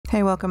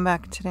Hey, welcome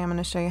back. Today I'm going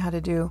to show you how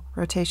to do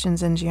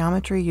rotations in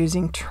geometry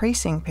using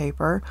tracing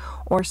paper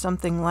or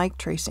something like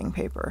tracing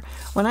paper.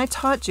 When I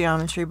taught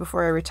geometry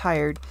before I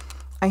retired,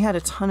 I had a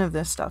ton of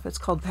this stuff. It's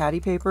called patty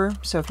paper.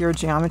 So if you're a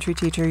geometry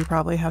teacher, you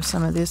probably have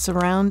some of this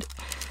around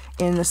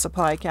in the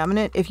supply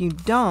cabinet. If you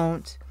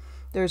don't,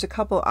 there's a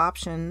couple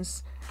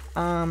options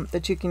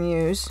that you can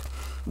use.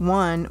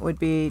 One would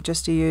be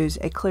just to use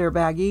a clear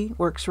baggie.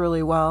 Works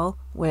really well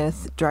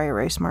with dry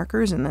erase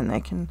markers, and then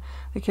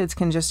the kids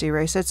can just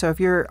erase it. So if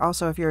you're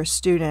a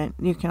student,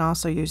 you can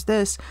also use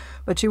this,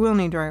 but you will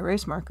need dry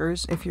erase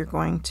markers if you're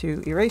going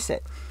to erase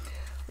it.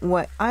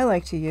 What I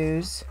like to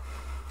use,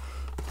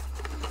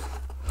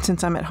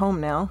 since I'm at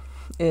home now,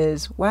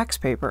 is wax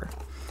paper.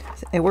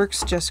 It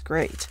works just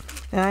great.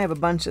 And I have a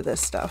bunch of this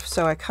stuff.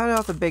 So I cut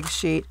off a big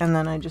sheet and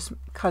then I just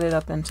cut it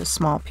up into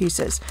small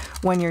pieces.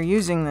 When you're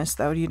using this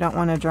though, you don't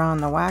want to draw on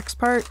the wax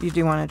part. You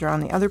do want to draw on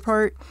the other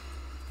part.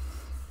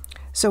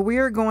 So we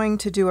are going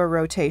to do a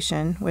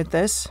rotation with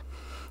this.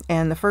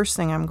 And the first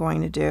thing I'm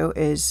going to do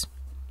is,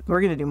 we're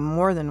going to do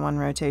more than one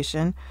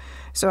rotation.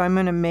 So I'm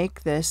going to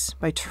make this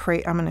by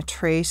I'm going to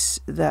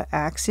trace the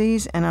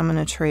axes, and I'm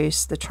going to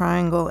trace the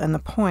triangle and the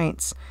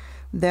points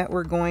that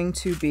we're going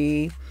to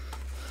be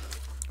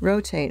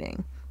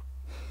rotating.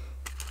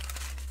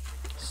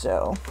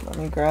 So let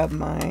me grab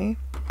my,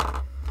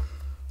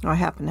 I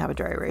happen to have a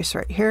dry erase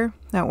right here.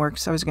 That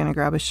works. I was going to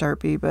grab a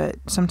Sharpie, but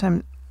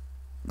sometimes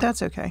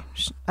that's okay.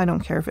 I don't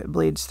care if it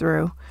bleeds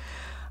through.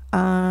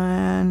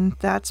 And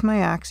that's my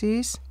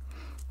axes.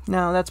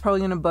 Now that's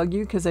probably going to bug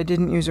you because I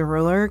didn't use a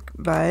ruler,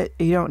 but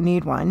you don't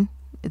need one.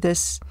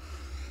 This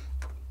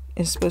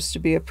is supposed to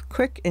be a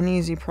quick and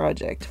easy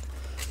project.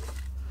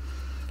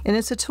 And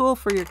it's a tool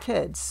for your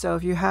kids. So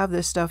if you have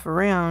this stuff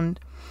around,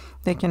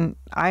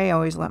 I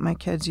always let my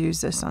kids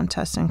use this on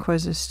tests and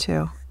quizzes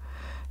too.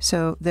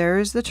 So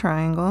there's the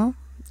triangle,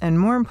 and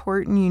more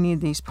important, you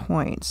need these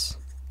points.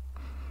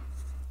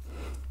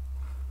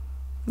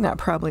 That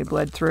probably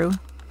bled through.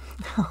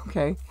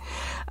 Okay.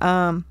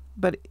 And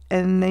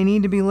they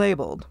need to be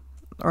labeled,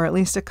 or at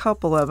least a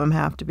couple of them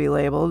have to be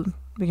labeled,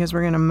 because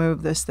we're going to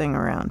move this thing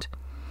around.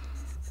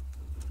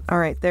 All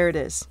right, there it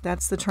is.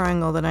 That's the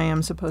triangle that I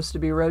am supposed to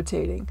be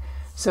rotating.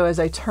 So as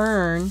I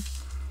turn,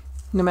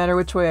 no matter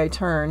which way I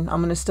turn,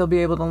 I'm going to still be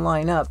able to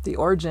line up. The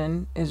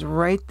origin is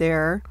right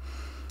there,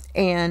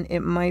 and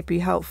it might be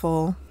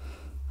helpful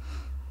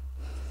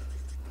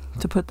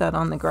to put that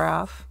on the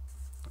graph,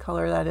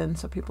 color that in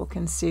so people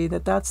can see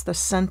that that's the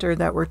center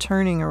that we're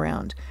turning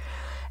around.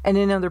 And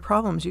in other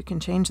problems, you can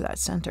change that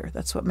center.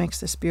 That's what makes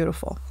this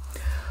beautiful.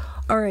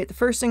 All right, the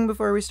first thing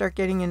before we start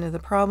getting into the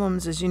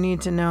problems is you need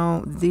to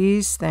know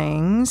these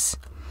things.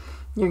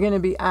 You're going to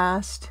be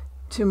asked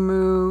to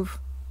move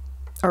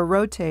or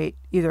rotate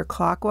either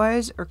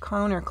clockwise or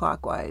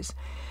counterclockwise.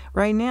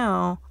 Right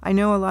now, I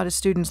know a lot of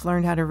students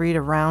learned how to read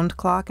a round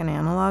clock, an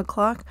analog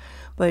clock,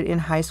 but in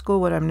high school,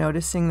 what I'm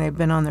noticing, they've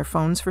been on their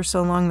phones for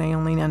so long, they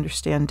only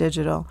understand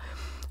digital.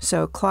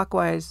 So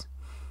clockwise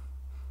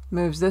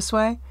moves this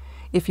way.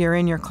 If you're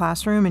in your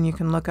classroom and you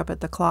can look up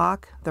at the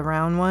clock, the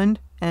round one,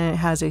 and it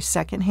has a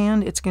second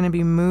hand, it's going to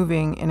be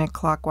moving in a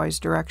clockwise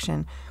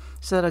direction.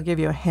 So that'll give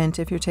you a hint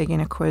if you're taking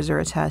a quiz or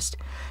a test.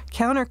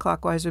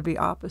 Counterclockwise would be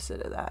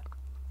opposite of that.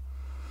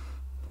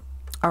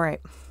 All right,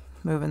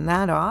 moving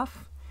that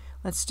off,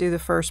 let's do the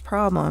first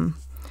problem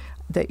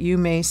that you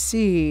may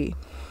see.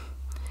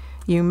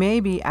 You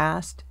may be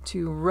asked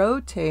to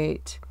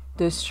rotate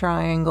this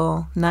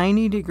triangle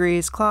 90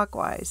 degrees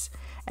clockwise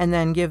and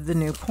then give the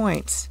new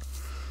points.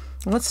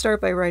 Let's start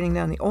by writing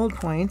down the old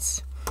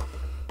points.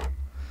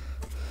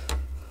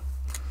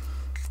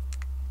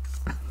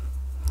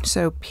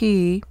 So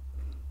P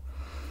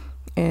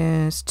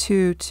is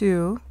 2,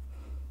 2.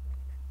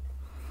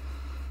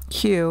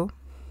 Q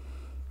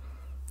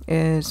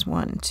is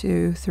 1,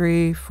 2,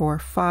 3, 4,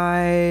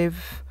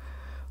 5.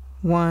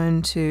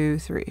 1, 2,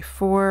 3,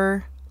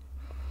 4.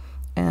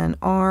 And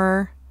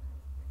R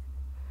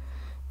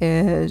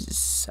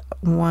is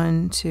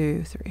 1,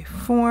 2, 3,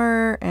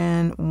 4,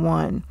 and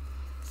 1.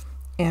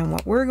 And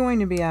what we're going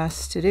to be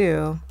asked to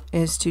do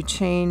is to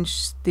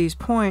change these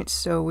points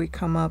so we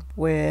come up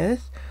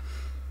with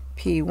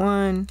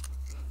P1,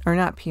 or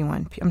not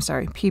P1, I'm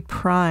sorry, P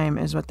prime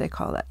is what they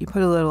call that. You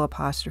put a little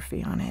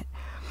apostrophe on it.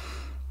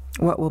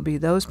 What will be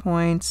those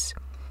points?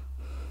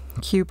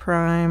 Q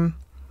prime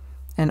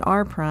and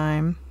R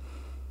prime.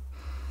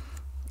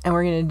 And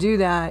we're going to do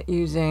that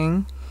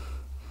using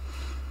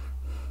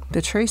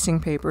the tracing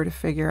paper to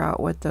figure out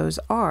what those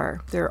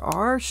are. There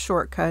are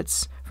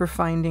shortcuts for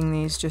finding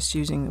these just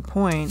using the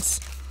points.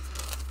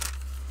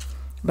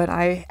 But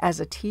I,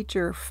 as a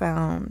teacher,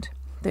 found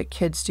that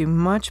kids do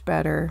much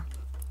better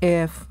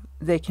if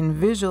they can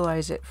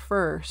visualize it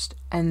first,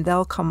 and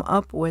they'll come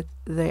up with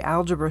the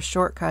algebra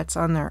shortcuts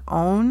on their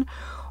own,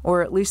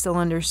 or at least they'll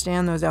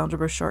understand those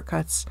algebra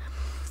shortcuts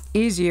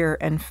easier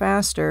and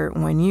faster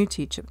when you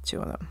teach it to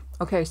them.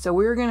 Okay, so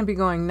we're going to be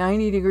going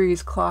 90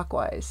 degrees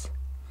clockwise.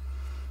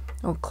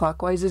 Oh,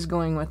 clockwise is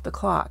going with the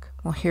clock.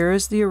 Well, here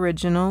is the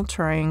original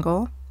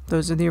triangle.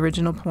 Those are the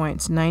original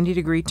points.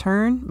 90-degree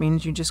turn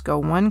means you just go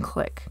one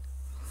click.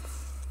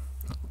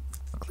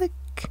 Click.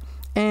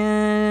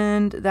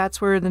 And that's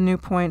where the new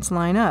points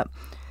line up.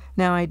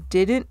 Now, I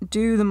didn't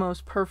do the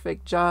most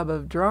perfect job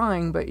of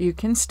drawing, but you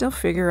can still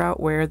figure out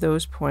where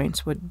those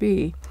points would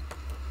be.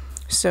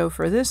 So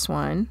for this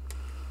one,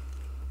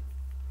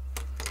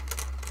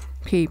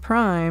 P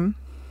prime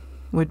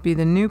would be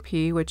the new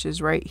P, which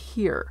is right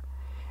here.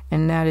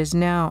 And that is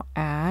now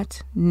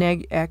at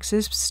X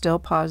is still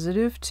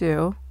positive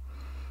 2.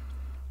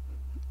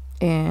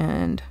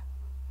 And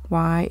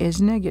Y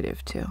is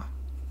negative 2.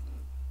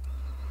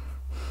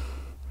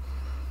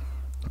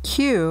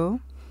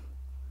 Q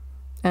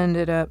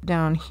ended up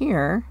down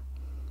here,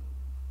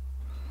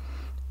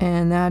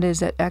 and that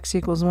is at X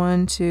equals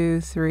 1,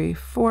 2, 3,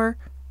 4,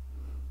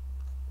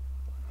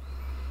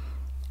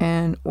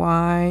 and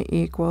Y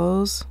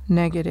equals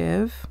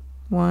negative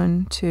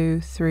 1,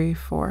 2, 3,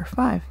 4,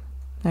 5,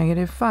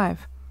 negative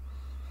 5.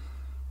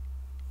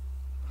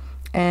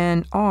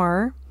 And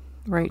R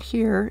right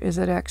here is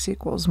at X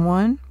equals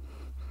 1,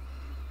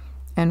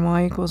 and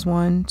Y equals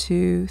 1,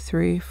 2,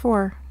 3,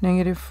 4,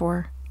 negative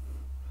 4.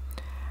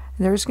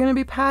 There's going to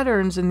be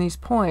patterns in these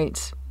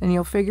points, and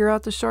you'll figure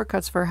out the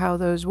shortcuts for how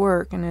those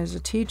work. And as a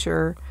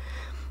teacher,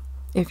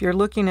 if you're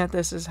looking at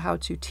this as how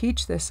to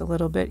teach this a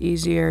little bit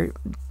easier,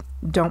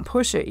 don't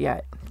push it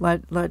yet.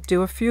 Let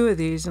do a few of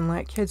these and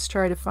let kids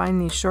try to find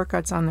these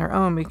shortcuts on their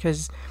own,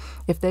 because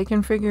if they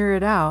can figure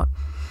it out,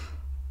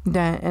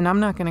 then, and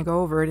I'm not going to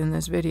go over it in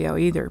this video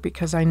either,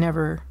 because I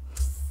never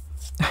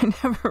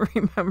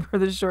remember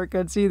the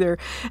shortcuts either.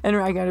 And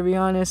I got to be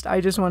honest,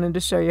 I just wanted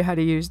to show you how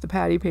to use the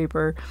patty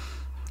paper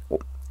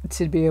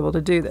to be able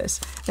to do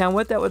this. Now,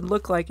 what that would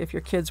look like if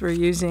your kids were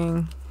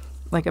using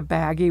like a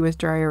baggie with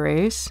dry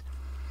erase,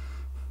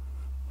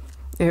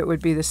 it would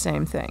be the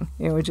same thing.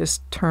 It would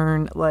just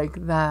turn like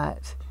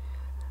that,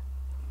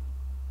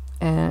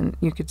 and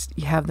you could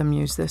have them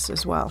use this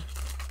as well.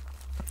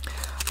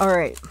 All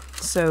right,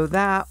 so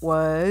that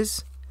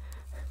was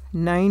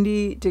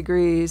 90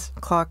 degrees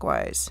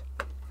clockwise.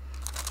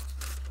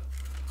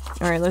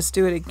 All right, let's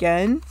do it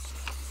again.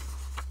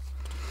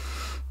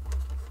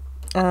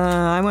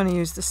 I want to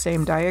use the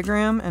same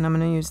diagram, and I'm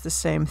going to use the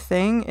same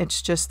thing.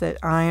 It's just that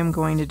I am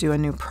going to do a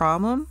new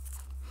problem.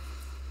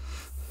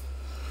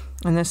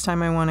 And this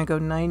time I want to go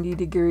 90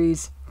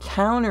 degrees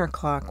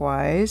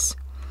counterclockwise.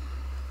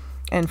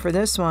 And for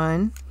this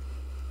one,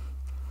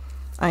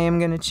 I am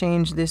going to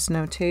change this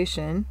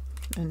notation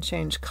and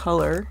change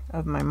color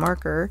of my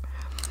marker.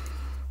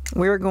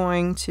 We're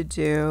going to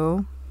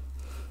do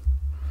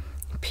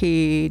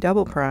P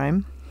double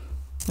prime.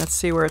 Let's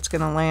see where it's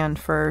going to land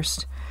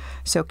first.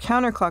 So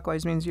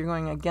counterclockwise means you're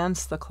going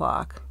against the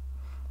clock.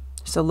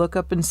 So look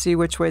up and see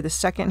which way the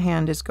second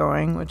hand is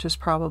going, which is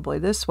probably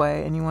this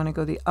way, and you want to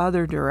go the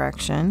other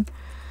direction.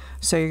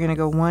 So you're going to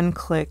go one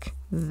click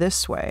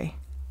this way.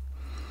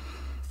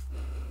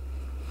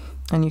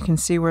 And you can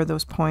see where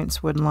those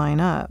points would line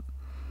up.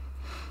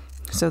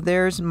 So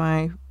there's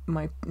my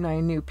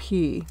new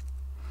P.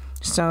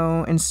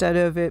 So instead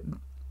of it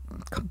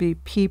be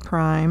P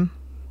prime,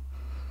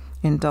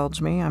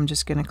 indulge me, I'm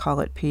just going to call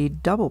it P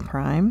double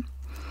prime.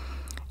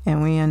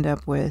 And we end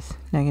up with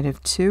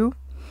negative 2,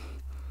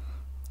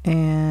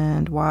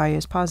 and Y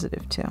is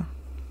positive 2.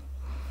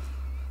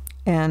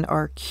 And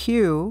our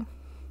Q,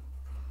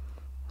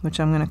 which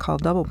I'm going to call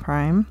double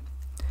prime,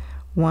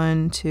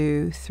 1,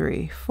 2,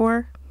 3,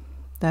 4,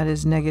 that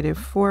is negative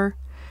 4,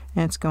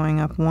 and it's going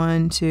up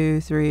 1,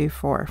 2, 3,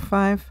 4,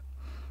 5,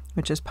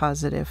 which is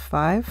positive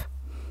 5.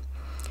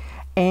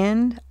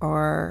 And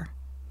our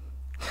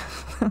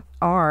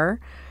R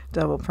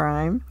double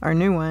prime, our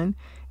new one,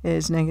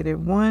 is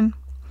negative 1,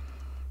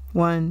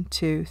 1,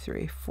 2,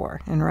 3,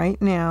 4. And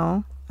right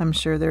now, I'm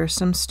sure there are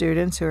some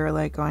students who are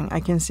like going,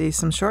 I can see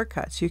some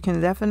shortcuts. You can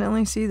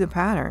definitely see the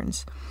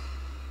patterns.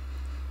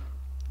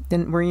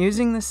 Then we're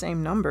using the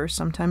same number.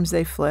 Sometimes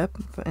they flip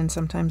and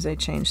sometimes they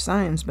change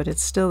signs, but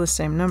it's still the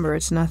same number.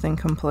 It's nothing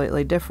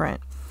completely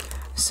different.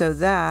 So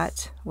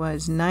that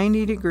was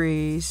 90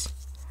 degrees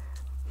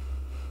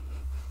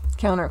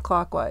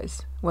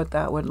counterclockwise, what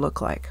that would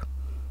look like.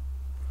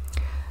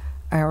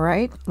 All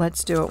right,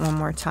 let's do it one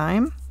more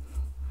time.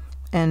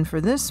 And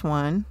for this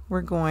one,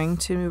 we're going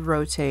to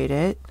rotate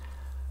it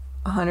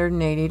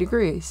 180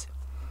 degrees.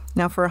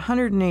 Now for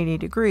 180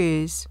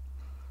 degrees,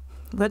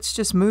 let's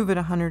just move it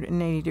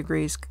 180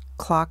 degrees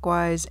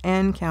clockwise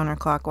and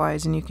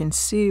counterclockwise, and you can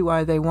see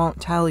why they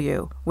won't tell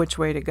you which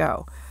way to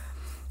go.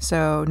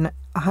 So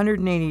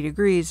 180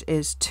 degrees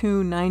is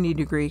 2 90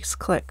 degrees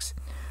clicks.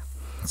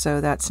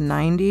 So that's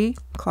 90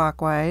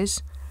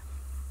 clockwise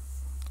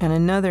and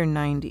another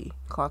 90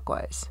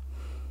 clockwise.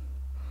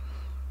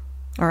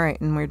 All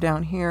right, and we're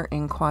down here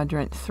in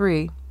quadrant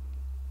 3.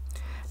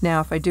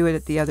 Now if I do it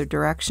at the other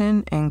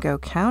direction and go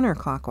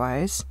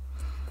counterclockwise,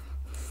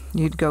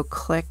 you'd go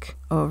click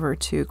over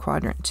to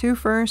quadrant 2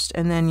 first,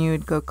 and then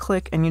you'd go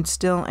click and you'd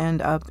still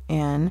end up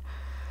in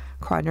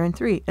quadrant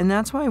 3. And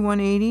that's why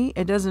 180,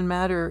 it doesn't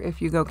matter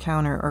if you go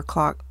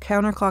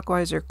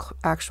counterclockwise or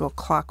actual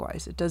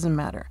clockwise. It doesn't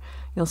matter.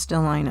 You'll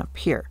still line up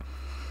here.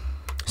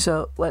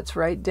 So let's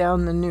write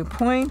down the new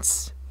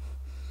points.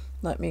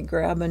 Let me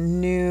grab a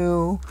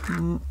new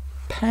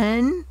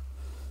pen.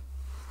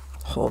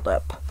 Hold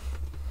up.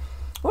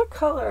 What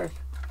color?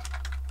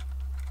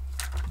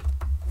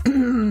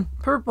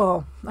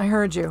 Purple. I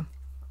heard you.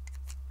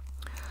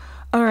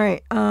 All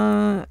right.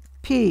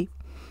 P.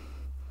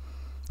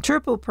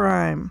 Triple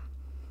prime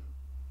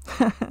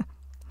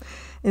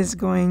is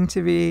going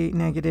to be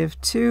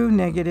 -2,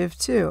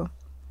 -2.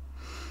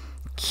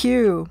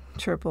 Q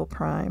triple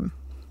prime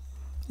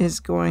is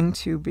going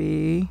to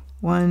be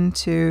 1,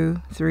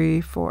 2, 3,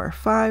 4,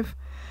 5.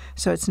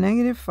 So it's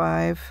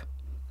 -5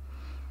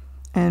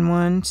 and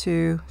 1,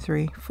 2,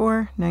 3,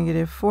 4,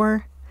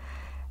 -4.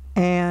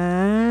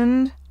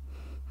 And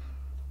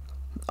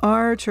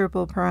R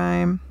triple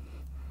prime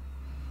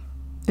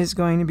is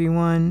going to be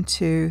 1,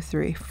 2,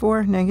 3,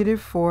 4,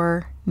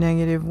 -4,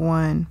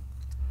 -1.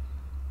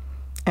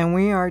 And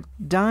we are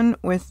done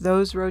with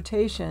those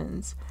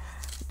rotations.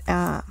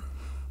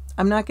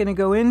 I'm not going to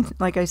go in,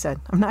 like I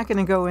said, I'm not going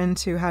to go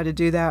into how to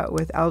do that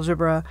with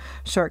algebra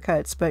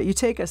shortcuts, but you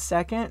take a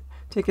second,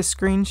 take a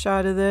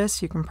screenshot of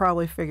this. You can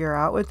probably figure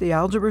out what the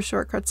algebra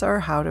shortcuts are,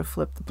 how to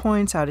flip the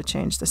points, how to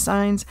change the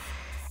signs,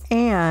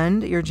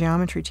 and your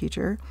geometry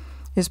teacher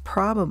is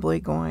probably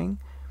going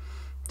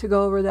to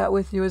go over that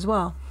with you as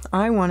well.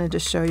 I wanted to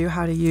show you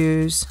how to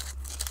use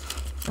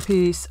a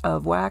piece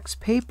of wax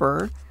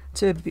paper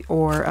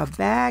or a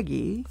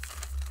baggie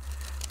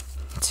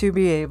to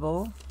be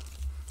able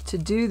to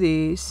do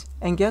these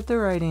and get the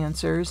right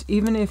answers,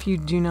 even if you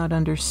do not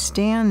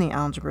understand the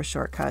algebra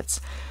shortcuts,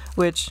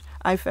 which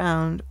I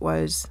found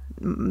was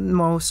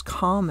most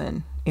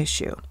common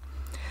issue.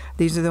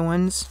 These are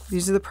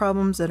the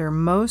problems that are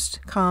most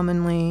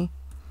commonly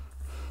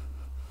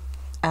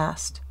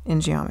asked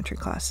in geometry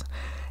class.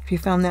 If you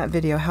found that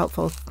video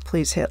helpful,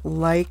 please hit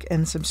like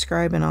and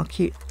subscribe, and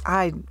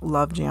I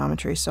love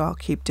geometry, so I'll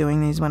keep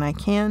doing these when I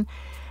can.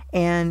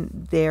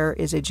 And there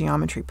is a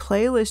geometry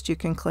playlist you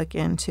can click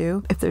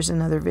into. If there's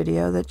another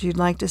video that you'd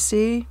like to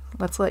see,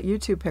 let's let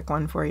YouTube pick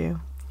one for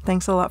you.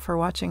 Thanks a lot for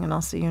watching, and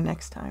I'll see you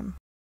next time.